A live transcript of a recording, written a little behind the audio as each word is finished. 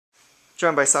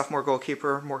joined by sophomore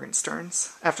goalkeeper Morgan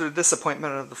Stearns. After the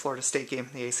disappointment of the Florida State game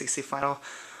in the ACC final,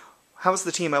 how was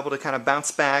the team able to kind of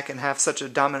bounce back and have such a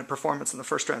dominant performance in the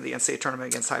first round of the NCAA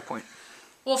tournament against High Point?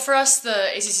 Well, for us,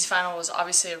 the ACC final was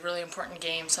obviously a really important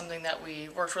game, something that we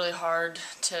worked really hard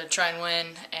to try and win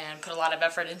and put a lot of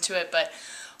effort into it, but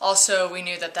also we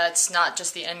knew that that's not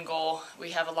just the end goal.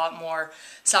 We have a lot more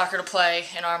soccer to play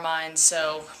in our minds,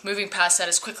 so moving past that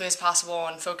as quickly as possible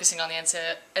and focusing on the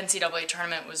NCAA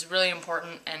tournament was really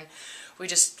important, and we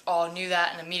just all knew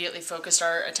that and immediately focused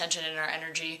our attention and our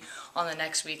energy on the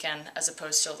next weekend as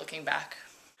opposed to looking back.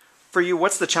 For you,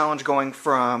 what's the challenge going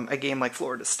from a game like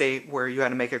Florida State, where you had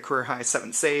to make a career-high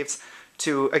 7 saves,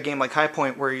 to a game like High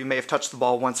Point, where you may have touched the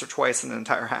ball once or twice in an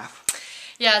entire half?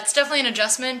 Yeah, it's definitely an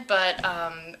adjustment, but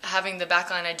having the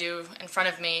backline I do in front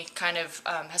of me kind of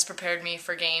has prepared me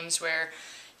for games where,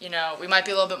 you know, we might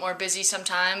be a little bit more busy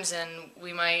sometimes, and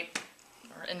we might,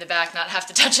 or in the back, not have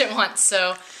to touch it once.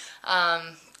 So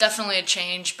definitely a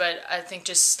change, but I think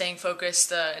just staying focused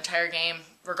the entire game,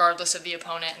 regardless of the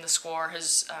opponent and the score,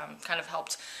 has kind of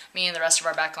helped me and the rest of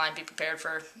our back line be prepared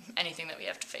for anything that we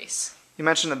have to face. You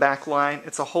mentioned the back line.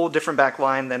 It's a whole different back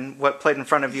line than what played in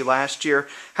front of you last year.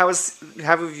 How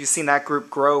have you seen that group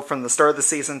grow from the start of the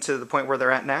season to the point where they're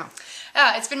at now?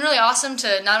 Yeah, it's been really awesome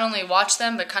to not only watch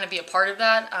them, but kind of be a part of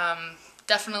that.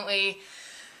 Definitely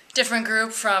different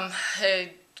group from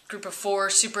a group of 4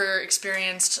 super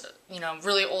experienced,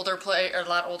 really older a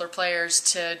lot older players,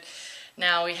 to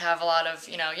now we have a lot of,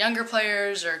 younger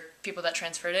players or people that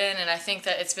transferred in, and I think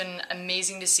that it's been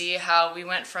amazing to see how we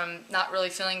went from not really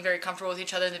feeling very comfortable with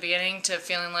each other in the beginning to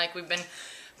feeling like we've been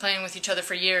playing with each other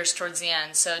for years towards the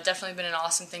end. So definitely been an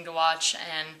awesome thing to watch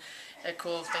and a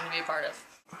cool thing to be a part of.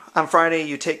 On Friday,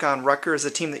 you take on Rutgers,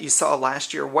 a team that you saw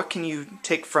last year. What can you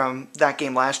take from that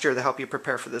game last year to help you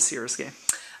prepare for this year's game?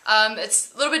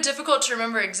 It's a little bit difficult to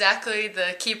remember exactly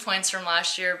the key points from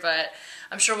last year, but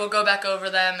I'm sure we'll go back over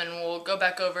them, and we'll go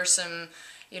back over some,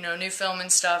 new film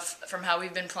and stuff from how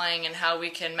we've been playing and how we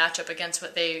can match up against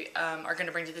what they are going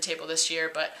to bring to the table this year.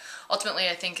 But ultimately,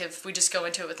 I think if we just go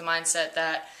into it with the mindset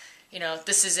that,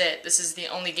 this is it, this is the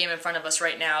only game in front of us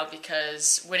right now,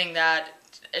 because winning that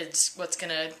is what's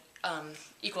going to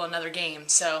equal another game.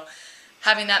 So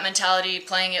having that mentality,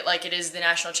 playing it like it is the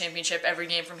national championship every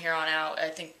game from here on out, I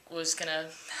think was going to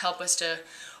help us to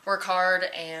work hard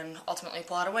and ultimately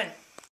pull out a win.